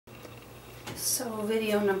So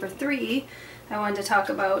video number 3, I wanted to talk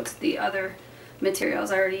about the other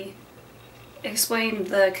materials. I already explained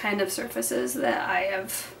the kind of surfaces that I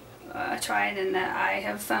have tried and that I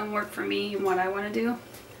have found work for me and what I want to do.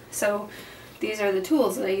 So these are the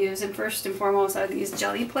tools that I use, and first and foremost are these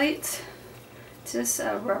jelly plates. It's just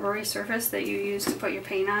a rubbery surface that you use to put your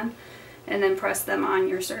paint on and then press them on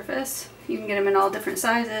your surface. You can get them in all different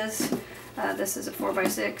sizes. This is a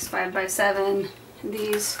 4x6, 5x7.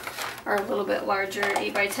 These are a little bit larger,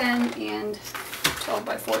 8x10 and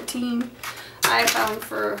 12x14. I found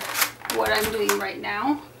for what I'm doing right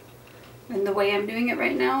now and the way I'm doing it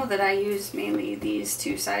right now that I use mainly these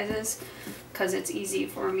two sizes because it's easy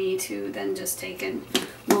for me to then just take and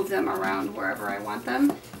move them around wherever I want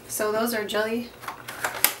them. So those are jelly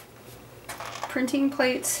printing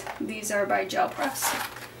plates. These are by Gel Press.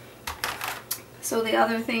 So the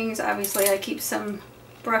other things, obviously I keep some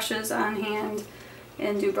brushes on hand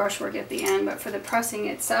and do brushwork at the end, but for the pressing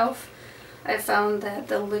itself, I found that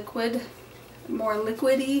the more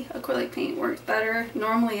liquidy acrylic paint works better.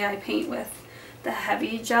 Normally I paint with the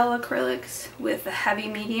heavy gel acrylics with the heavy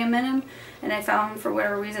medium in them, and I found for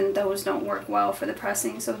whatever reason those don't work well for the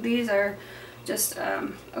pressing. So these are just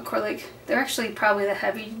acrylic. They're actually probably the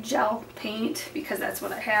heavy gel paint because that's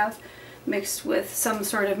what I have, mixed with some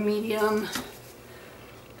sort of medium,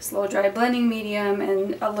 slow dry blending medium,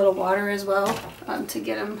 and a little water as well to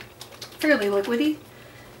get them fairly liquidy.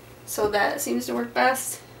 So that seems to work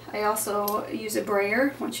best. I also use a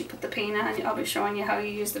brayer. Once you put the paint on, I'll be showing you how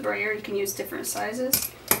you use the brayer. You can use different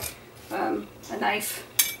sizes, a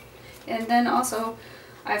knife, and then also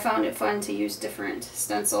I found it fun to use different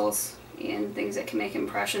stencils and things that can make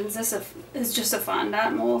impressions. This is just a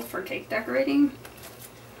fondant mold for cake decorating,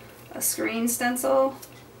 a screen stencil.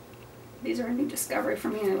 These are a new discovery for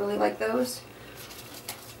me and I really like those.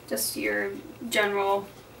 Just your general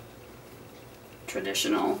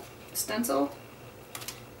traditional stencil.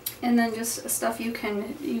 And then just stuff you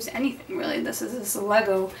can use anything really. This is a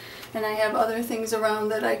Lego, and I have other things around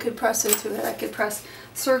that I could press into it. I could press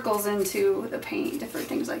circles into the paint, different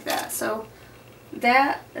things like that. So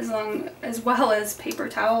that, as well as paper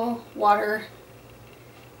towel, water,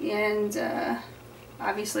 and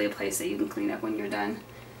obviously a place that you can clean up when you're done.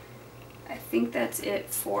 I think that's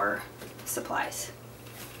it for supplies.